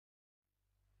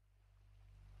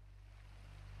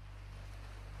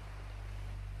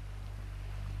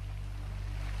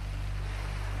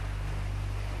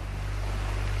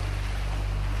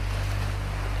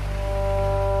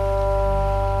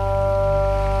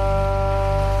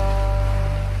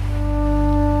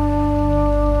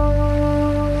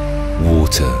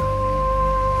Water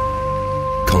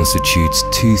constitutes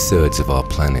 2/3 of our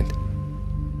planet.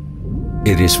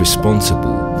 It is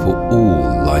responsible for all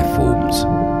life forms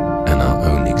and our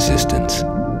own existence.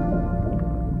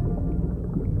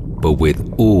 But with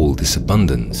all this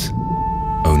abundance,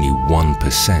 only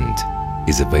 1%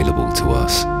 is available to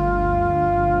us.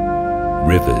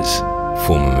 Rivers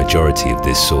form a majority of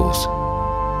this source.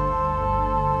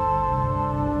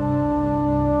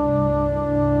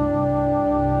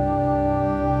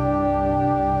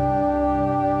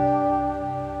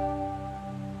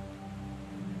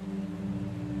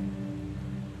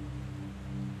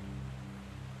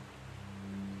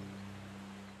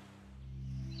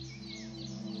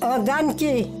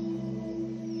 Janaki,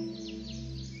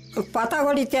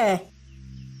 পাতাগড়িতে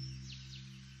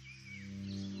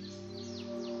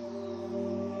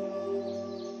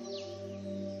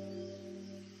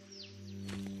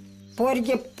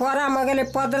পরা মগলে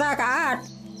পদরা কাট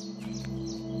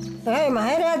এই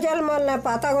মাহেরা জলমল না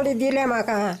পাতাগড়ি দিলে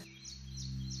মাকা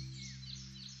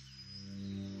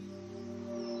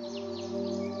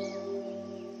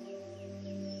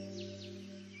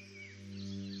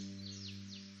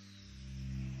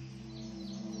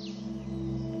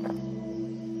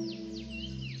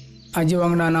आजी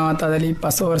वांगडा नाव आता जाली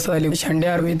 5 वर्सां जाली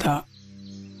शेंड्यार वयता.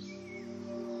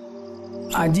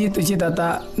 आजी तुजीत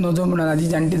आतां नजो म्हणून आजी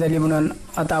जाणटी जाली म्हणून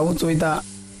आतां हांवूच वयता.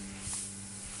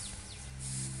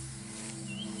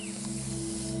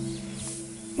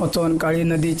 वचोन काळी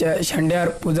नदीच्या शेंड्यार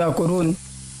पुजा करून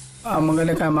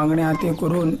आमगेले काय मागणे आहा ती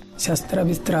करून शस्त्र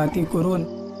बिस्त्र आहा ती करून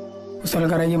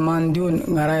मुसलकाराची मान दिवन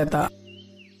घरा येता.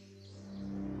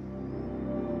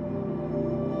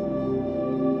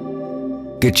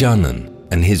 Gajanan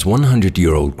and his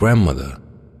 100-year-old grandmother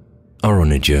are on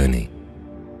a journey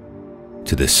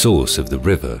to the source of the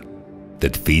river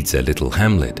that feeds their little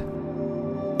hamlet,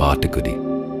 Bartakudi.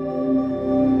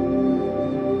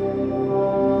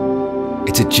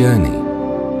 It's a journey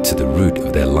to the root of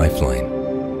their lifeline,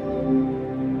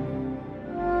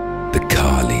 the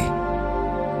Kali.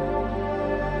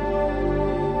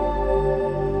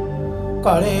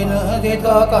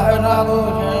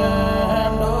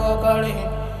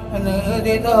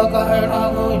 नदीचा काळा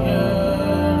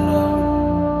गोजंड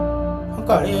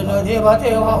काळी नदी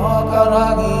वाते वाहकरा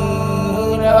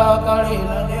गिरा काळी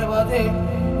नदी वाते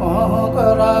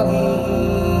वाहकरा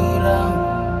गिरा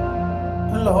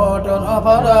लोटन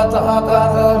भरत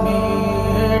कर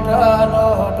मीठा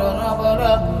लोटन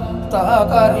भरत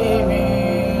करी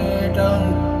मीठन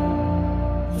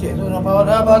चितून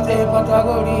भरावते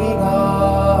पथगोडी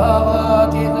गावा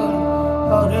चितून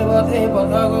भरावते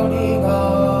पथगोडी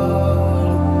गावा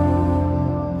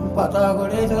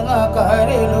पतागुड़ी जना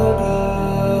कहरे लूटी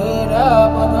रा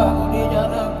पतागुड़ी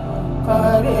जना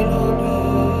कहरे लूटी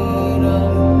रा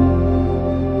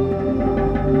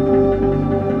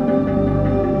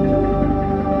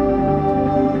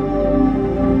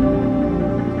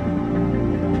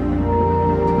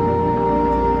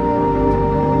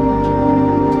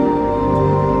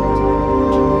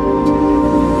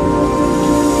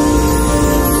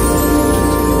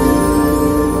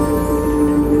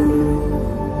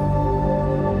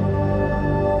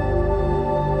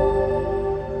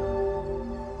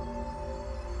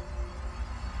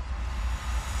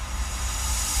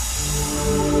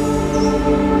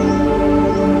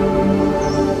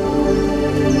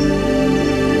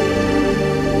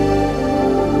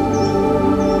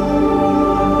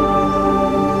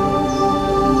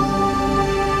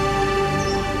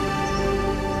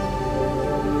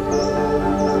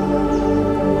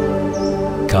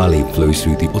Kali flows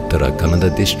through the Uttara Kannada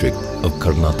district of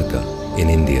Karnataka in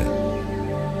India.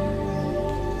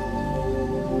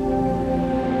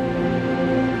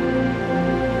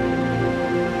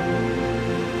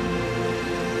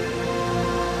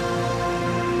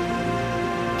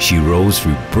 She rolls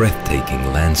through breathtaking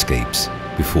landscapes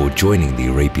before joining the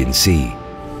Arabian Sea.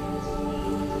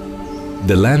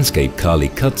 The landscape Kali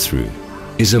cuts through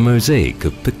is a mosaic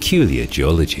of peculiar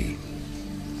geology.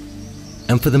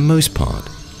 And for the most part,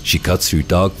 she cuts through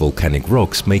dark volcanic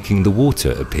rocks, making the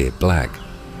water appear black,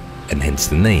 and hence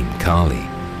the name Kali,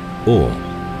 or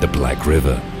the Black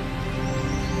River.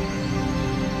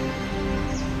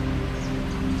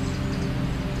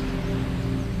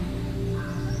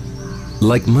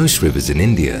 Like most rivers in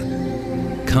India,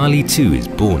 Kali too is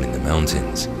born in the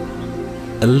mountains.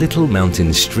 A little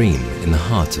mountain stream in the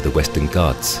heart of the Western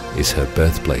Ghats is her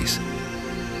birthplace.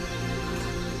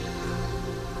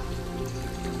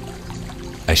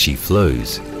 As she flows,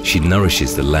 she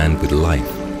nourishes the land with life.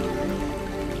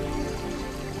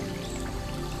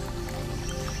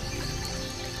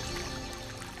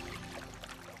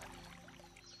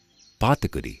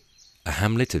 Patagudi, a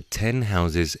hamlet of 10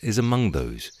 houses, is among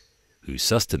those whose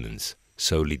sustenance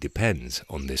solely depends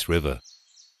on this river.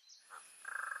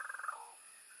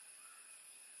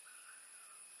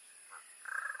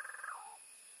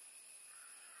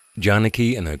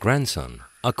 Janaki and her grandson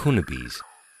are Kunabis,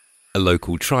 a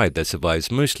local tribe that survives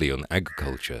mostly on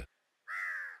agriculture.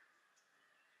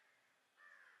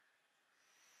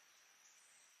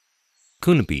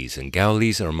 Kunabis and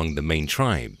Gaolis are among the main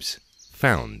tribes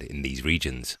found in these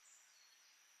regions.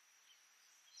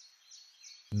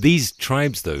 These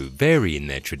tribes, though, vary in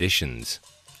their traditions,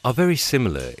 are very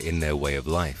similar in their way of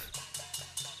life.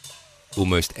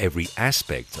 Almost every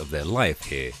aspect of their life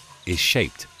here is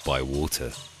shaped by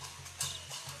water.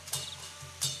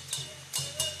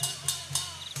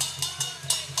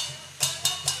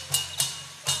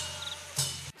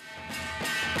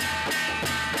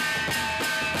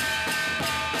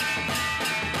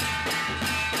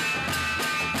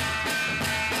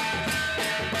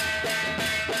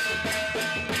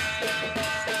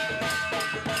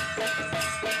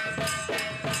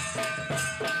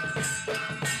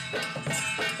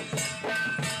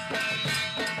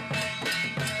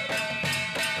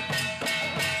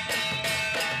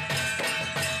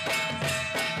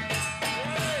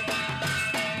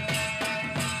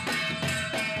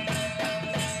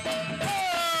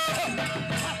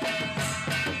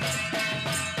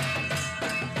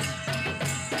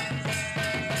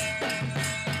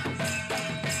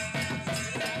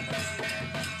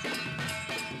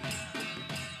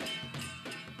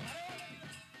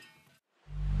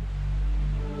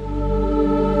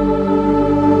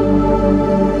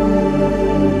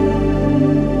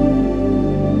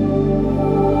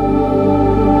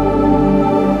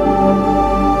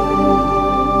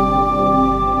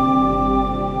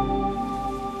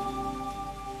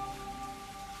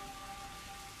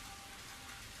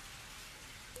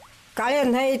 काळे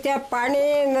नाही त्या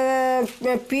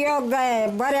पाणी पियोक जाय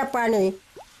बऱ्या पाणी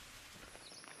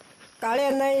काळे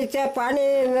नाही त्या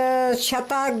पाणी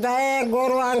शेताक जाय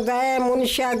गोरवांक जाय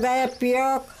मनशाक जाय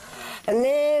पियोक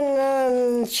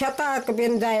आनी शेताक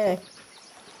बीन जाय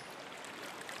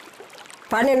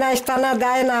पाणी नासतना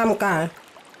जायना आमकां.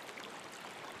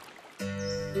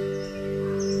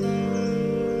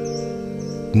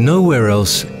 Nowhere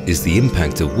else is the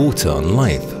impact of water on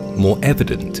life more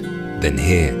evident than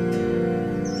here.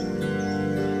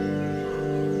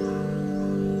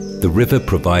 The river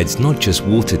provides not just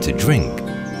water to drink,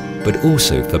 but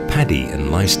also for paddy and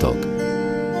livestock.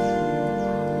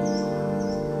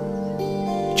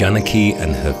 Janaki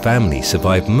and her family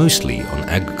survive mostly on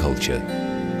agriculture.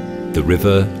 The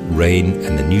river, rain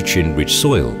and the nutrient-rich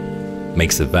soil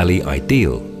makes the valley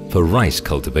ideal for rice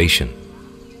cultivation.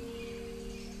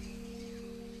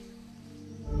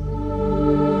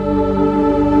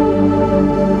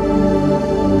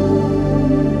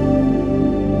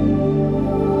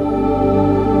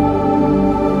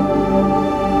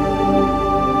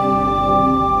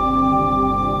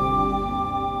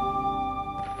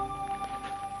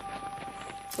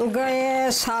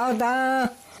 गये सावदा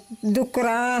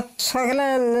डुकरां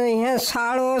सगळ्यां हे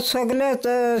साळो सगळेच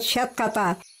शेत खाता.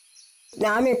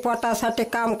 आम्ही पोटासाठी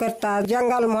काम करता.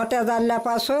 जंगल मोठे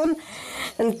जाल्ल्यापासून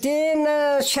तीन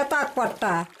शेताक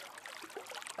पडटा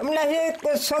म्हणल्यार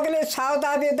हे सगळे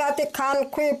सावदा बिदा ती खान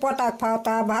खूय पोटाक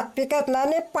पावता. भात पिकत ना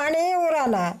आनी पाणी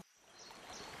उरना.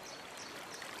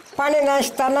 पाणी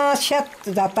नासतना शेत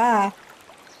जाता.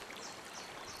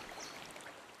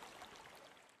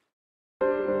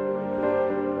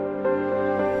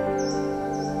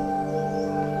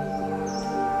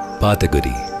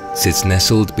 Patagudi sits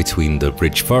nestled between the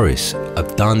rich forests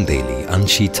of Dandeli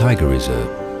Anshi Tiger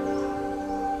Reserve.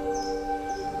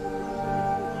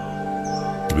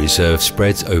 The reserve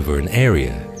spreads over an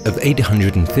area of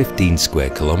 815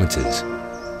 square kilometers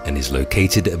and is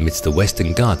located amidst the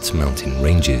Western Ghats mountain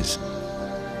ranges.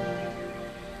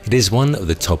 It is one of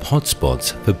the top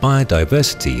hotspots for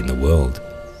biodiversity in the world.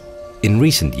 In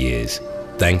recent years,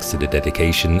 thanks to the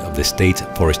dedication of the State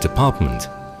Forest Department,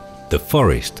 the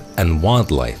forest and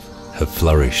wildlife have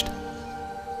flourished.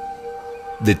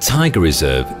 The Tiger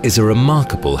Reserve is a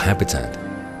remarkable habitat,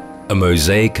 a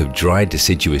mosaic of dry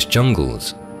deciduous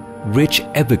jungles, rich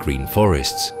evergreen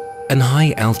forests, and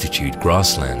high-altitude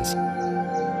grasslands.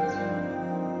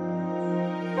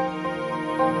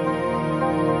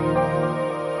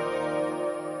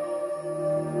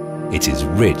 It is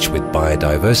rich with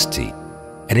biodiversity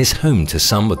and is home to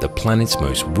some of the planet's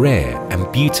most rare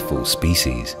and beautiful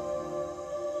species.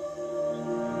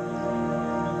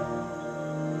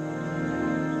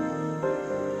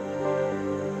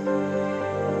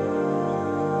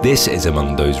 This is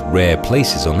among those rare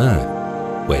places on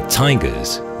Earth where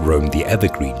tigers roam the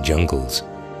evergreen jungles.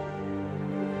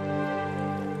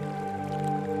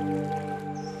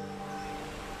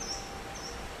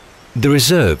 The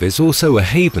reserve is also a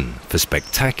haven for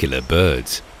spectacular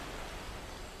birds.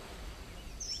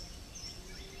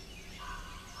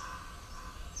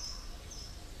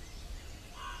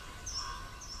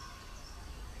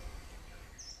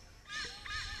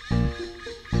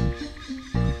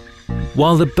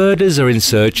 While the birders are in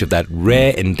search of that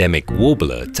rare endemic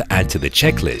warbler to add to the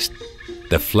checklist,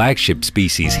 the flagship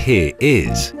species here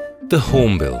is the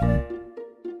hornbill.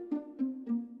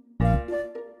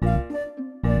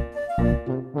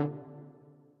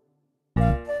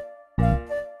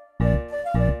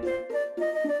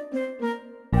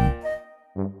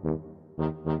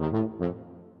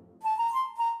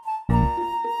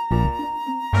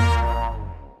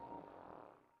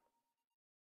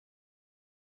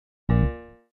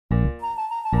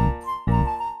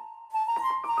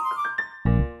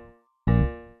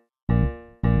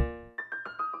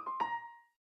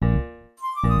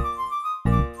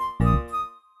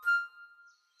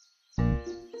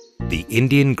 The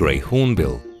Indian grey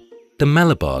hornbill, the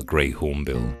Malabar grey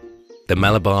hornbill, the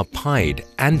Malabar pied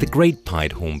and the great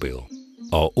pied hornbill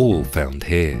are all found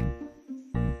here.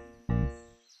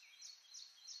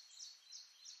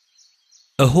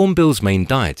 A hornbill's main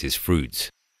diet is fruits,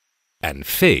 and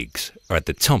figs are at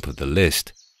the top of the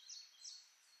list.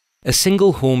 A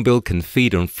single hornbill can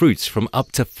feed on fruits from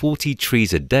up to 40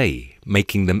 trees a day,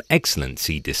 making them excellent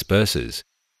seed dispersers,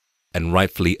 and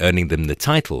rightfully earning them the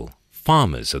title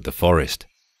farmers of the forest.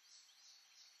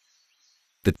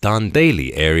 The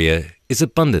Dandeli area is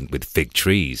abundant with fig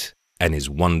trees and is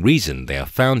one reason they are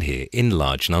found here in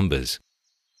large numbers.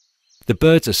 The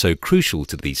birds are so crucial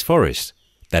to these forests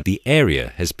that the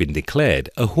area has been declared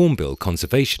a hornbill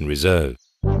conservation reserve.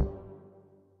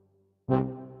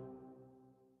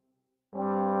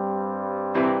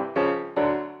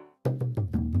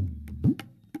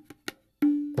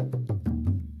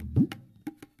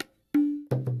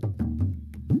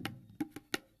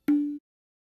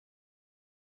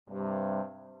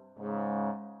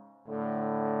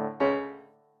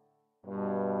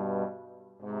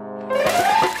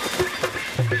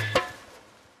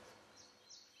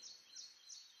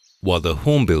 While the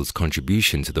hornbill's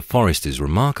contribution to the forest is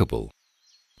remarkable,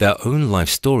 their own life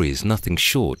story is nothing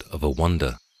short of a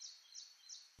wonder.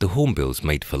 The hornbill's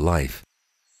made for life,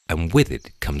 and with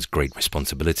it comes great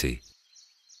responsibility.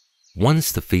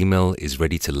 Once the female is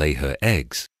ready to lay her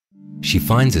eggs, she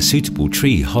finds a suitable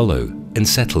tree hollow and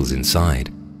settles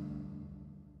inside.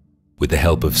 With the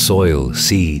help of soil,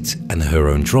 seeds, and her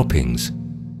own droppings,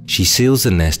 she seals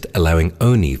the nest, allowing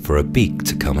only for a beak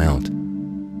to come out.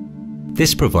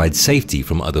 This provides safety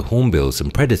from other hornbills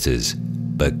and predators,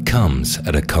 but comes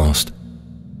at a cost.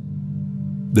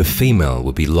 The female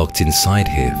will be locked inside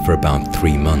here for about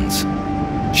 3 months.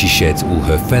 She sheds all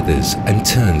her feathers and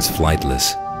turns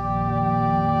flightless.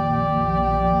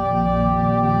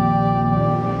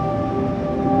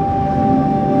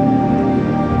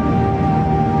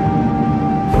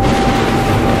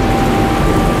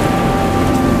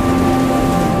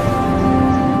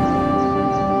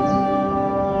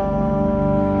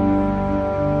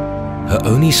 Her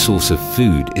only source of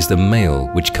food is the male,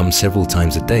 which comes several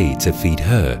times a day to feed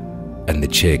her and the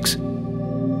chicks.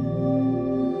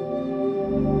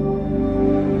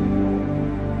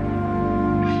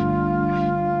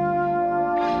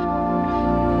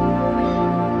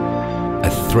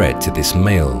 A threat to this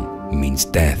male means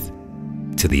death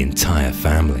to the entire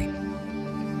family.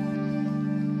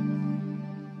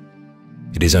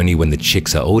 It is only when the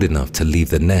chicks are old enough to leave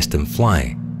the nest and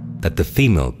fly that the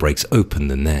female breaks open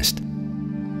the nest.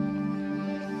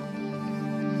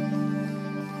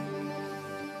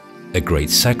 A great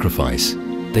sacrifice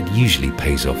that usually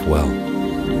pays off well.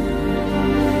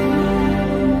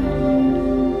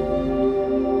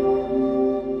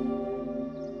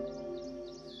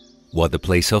 While the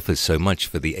place offers so much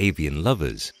for the avian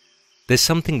lovers, there's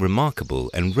something remarkable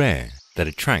and rare that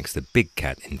attracts the big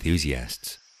cat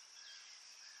enthusiasts.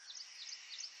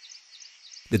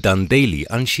 The Dandeli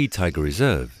Anshi Tiger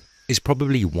Reserve is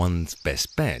probably one's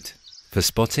best bet for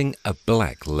spotting a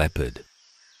black leopard,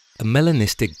 a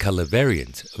melanistic color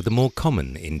variant of the more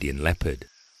common Indian leopard.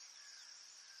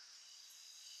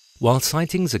 While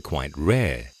sightings are quite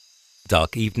rare,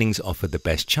 dark evenings offer the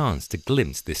best chance to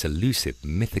glimpse this elusive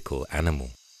mythical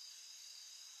animal.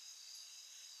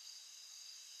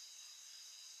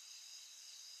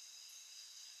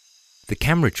 The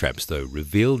camera traps, though,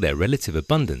 reveal their relative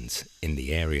abundance in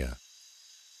the area.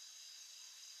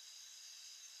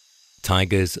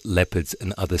 Tigers, leopards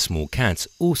and other small cats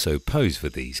also pose for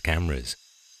these cameras,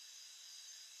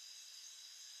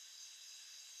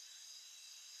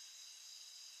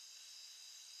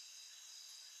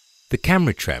 The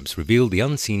camera traps reveal the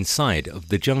unseen side of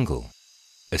the jungle,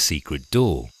 a secret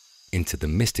door into the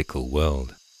mystical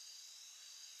world.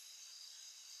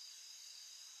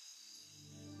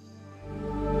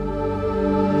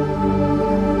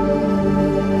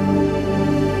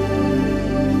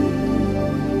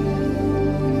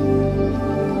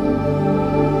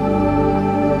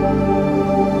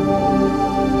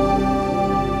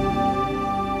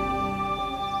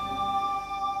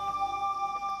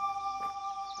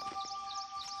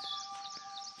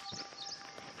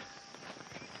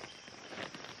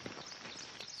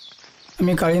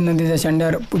 आम्ही काळी नदीच्या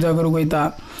शेंड्यार पूजा करूंक वयता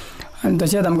आनी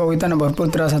तशेंच आमकां वयताना भरपूर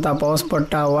त्रास जाता. पावस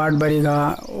पडटा, वाट बारीक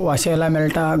आहा, वाशेला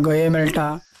मेळटा, गये मेळटा.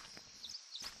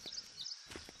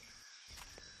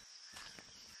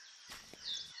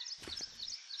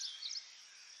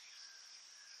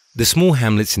 The small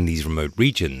hamlets in these remote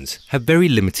regions have very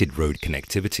limited road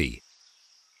connectivity.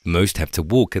 Most have to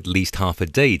walk at least half a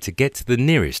day to get to the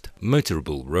nearest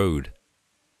motorable road.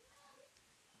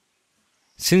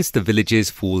 Since the villages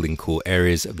fall in core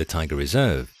areas of the Tiger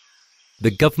Reserve,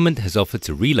 the government has offered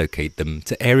to relocate them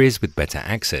to areas with better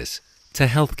access to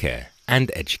healthcare and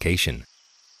education.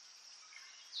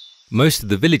 Most of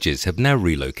the villages have now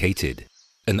relocated,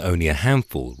 and only a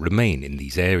handful remain in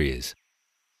these areas.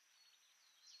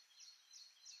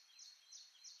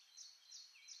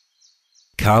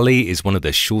 Kali is one of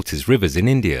the shortest rivers in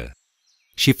India.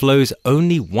 She flows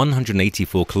only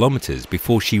 184 kilometers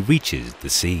before she reaches the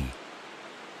sea.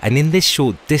 And in this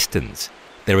short distance,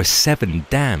 there are 7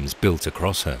 dams built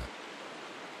across her.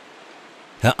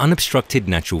 Her unobstructed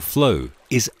natural flow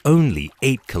is only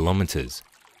 8 kilometers.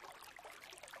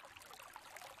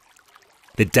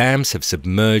 The dams have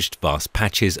submerged vast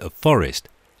patches of forest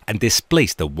and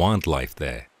displaced the wildlife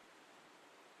there.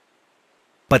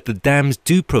 But the dams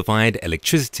do provide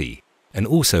electricity and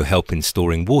also help in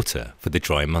storing water for the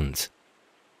dry months.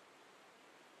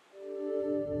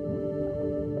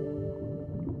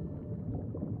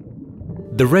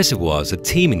 The reservoirs are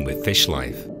teeming with fish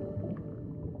life.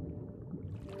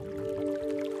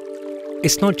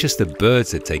 It's not just the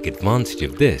birds that take advantage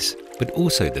of this, but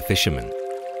also the fishermen.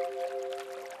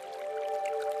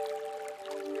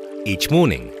 Each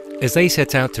morning, as they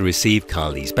set out to receive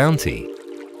Kali's bounty,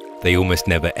 they almost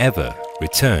never ever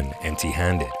return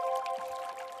empty-handed.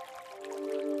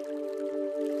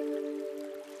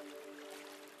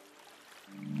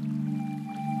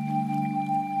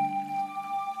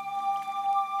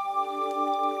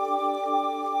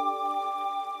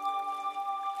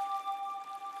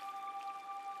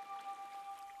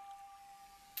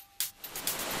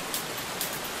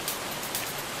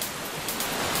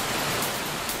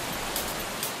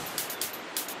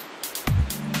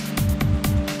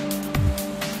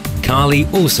 Kali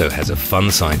also has a fun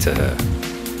side to her.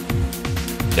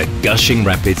 The gushing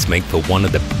rapids make for one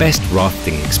of the best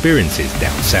rafting experiences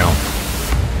down south.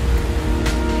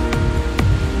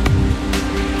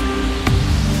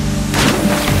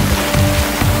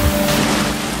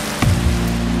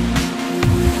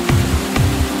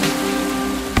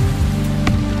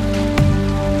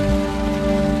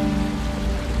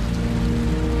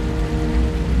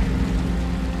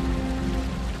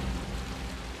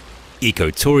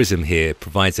 Ecotourism here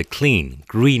provides a clean,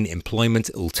 green employment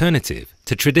alternative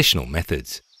to traditional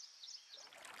methods.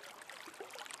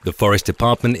 The Forest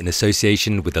Department, in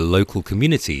association with the local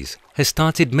communities, has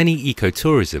started many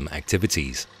ecotourism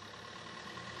activities.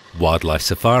 Wildlife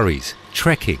safaris,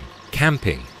 trekking,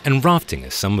 camping, and rafting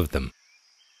are some of them.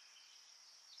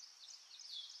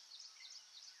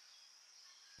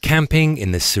 Camping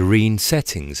in the serene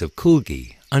settings of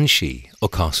Kulgi, Anshi, or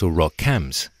Castle Rock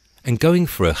camps, and going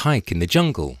for a hike in the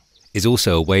jungle is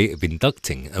also a way of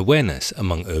inducting awareness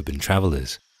among urban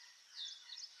travelers.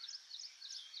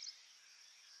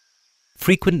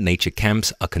 Frequent nature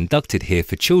camps are conducted here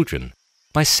for children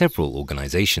by several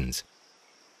organizations.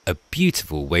 A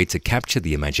beautiful way to capture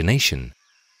the imagination,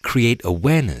 create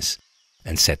awareness,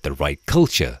 and set the right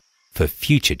culture for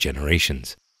future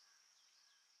generations.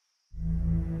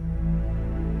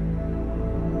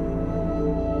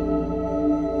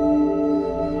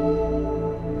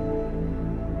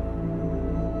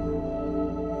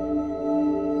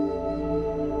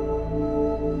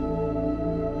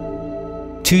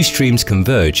 Two streams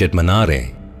converge at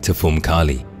Manare to form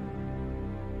Kali.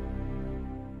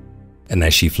 And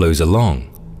as she flows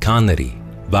along, Kanari,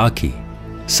 Vaki,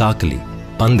 Sakali,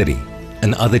 Pandari,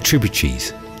 and other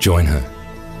tributaries join her.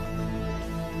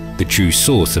 The true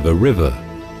source of a river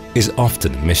is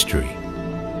often a mystery,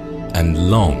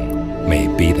 and long may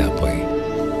it be that way.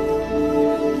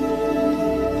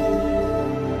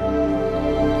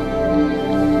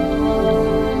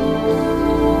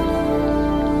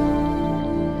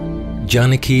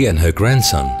 Janaki and her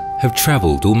grandson have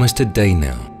travelled almost a day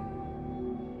now.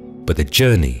 But the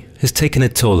journey has taken a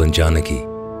toll on Janaki,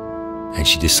 and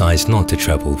she decides not to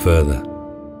travel further.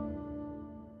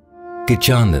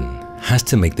 Gajanan has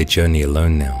to make the journey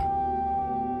alone now.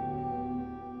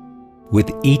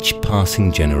 With each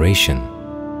passing generation,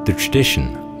 the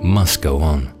tradition must go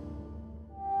on.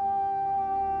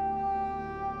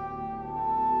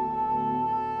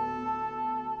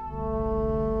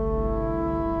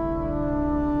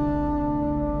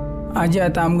 आजी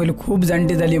आता आमगेली खूप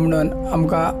जाणटी जाली म्हणून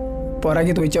आमकां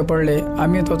पोरागीत वयचें पडलें.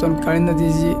 आमी वचून काळी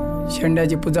नदीची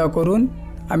शेंड्याची पुजा करून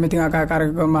आमी थिंगा काय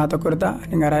कार्यक्रम आतां करता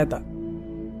आनी घरा येता.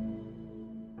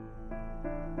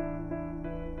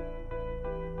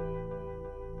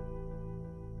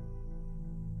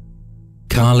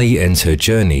 Kali ends her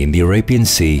journey in the Arabian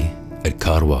Sea at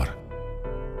Karwar.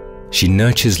 She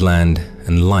nurtures land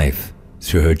and life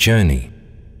through her journey,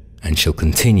 and she'll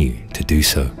continue to do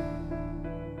so.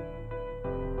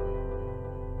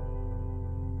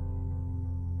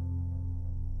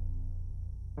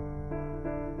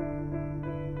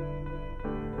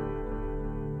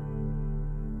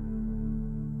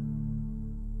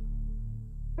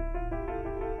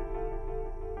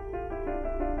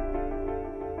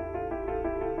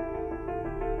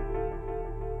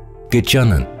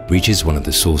 Gajanan reaches one of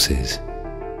the sources,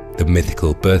 the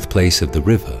mythical birthplace of the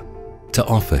river, to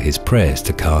offer his prayers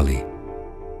to Kali,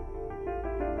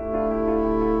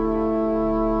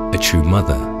 a true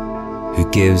mother who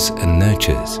gives and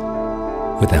nurtures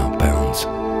without bounds.